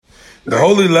The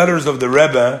Holy Letters of the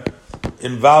Rebbe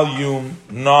in volume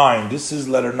 9. This is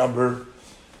letter number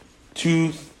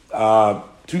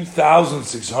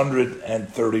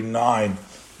 2639,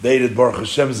 dated Baruch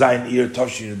Hashem Zayin Iyar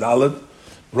Tavshin Daled,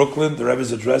 Brooklyn. The Rebbe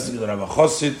is addressing the Rabbi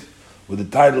Chosid with the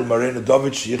title Marina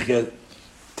Dovich Yichya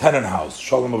Tenenhaus,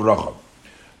 Shalom Avracha.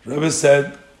 The Rebbe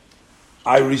said,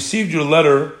 I received your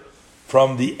letter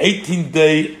from the 18th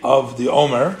day of the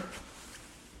Omer.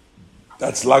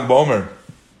 That's Lag BaOmer.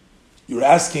 You're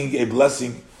asking a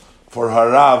blessing for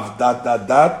Harav, ...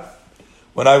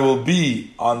 when I will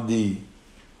be on the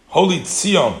Holy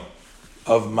Tzion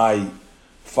of my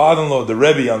father-in-law, the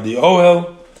Rebbe, on the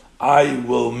Ohel, I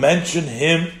will mention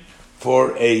him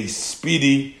for a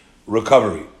speedy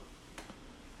recovery.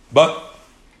 But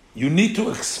you need to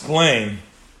explain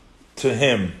to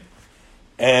him,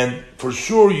 and for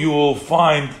sure you will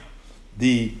find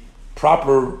the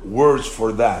proper words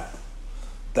for that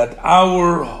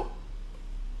our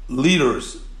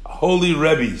leaders, holy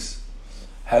Rebbes,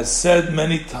 has said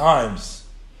many times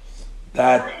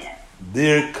that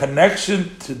their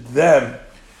connection to them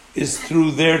is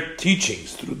through their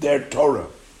teachings, through their Torah.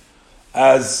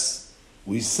 As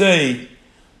we say,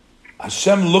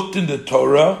 Hashem looked in the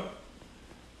Torah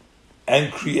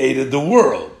and created the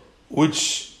world,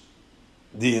 which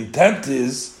the intent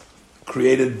is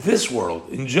created this world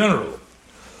in general.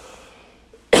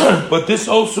 But this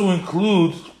also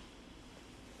includes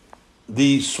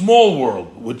the small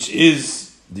world, which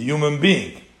is the human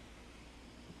being.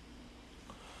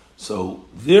 So,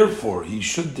 therefore, he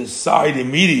should decide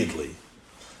immediately,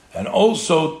 and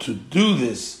also to do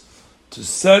this, to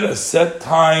set a set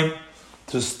time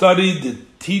to study the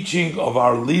teaching of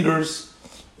our leaders,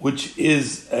 which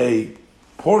is a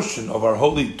portion of our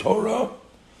holy Torah,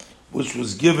 which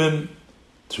was given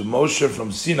to Moshe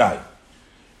from Sinai,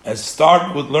 and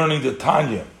start with learning the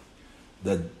Tanya,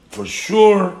 that for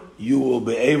sure you will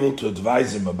be able to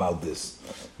advise him about this.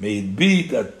 May it be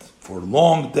that for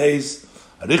long days,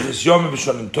 Arichas Yomim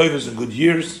B'Shanim Tovos, in good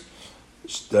years,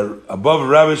 the above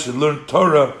Rabbi should learn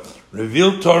Torah,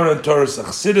 reveal Torah and Torah's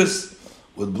Chassidus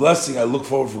with blessing. I look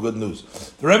forward for good news.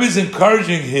 The Rebbe is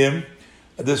encouraging him.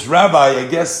 This rabbi, I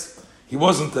guess he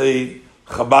wasn't a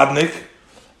Chabadnik,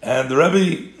 and the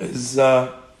Rebbe is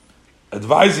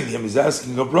advising him. He's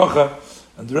asking a bracha,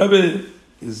 and the Rebbe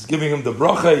is giving him the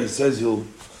bracha. He says he'll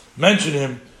mention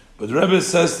him, but the Rebbe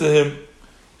says to him,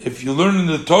 if you learn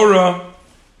the Torah,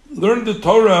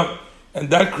 and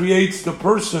that creates the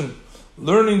person.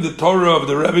 Learning the Torah of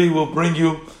the Rebbe will bring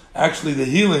you actually the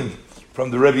healing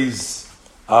from the Rebbe's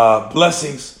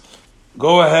blessings.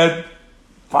 Go ahead,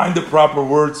 find the proper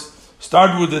words,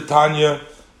 start with the Tanya,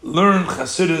 learn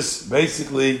Chassidus.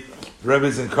 Basically, the Rebbe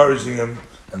is encouraging him,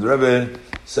 and the Rebbe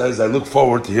says, I look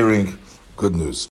forward to hearing good news.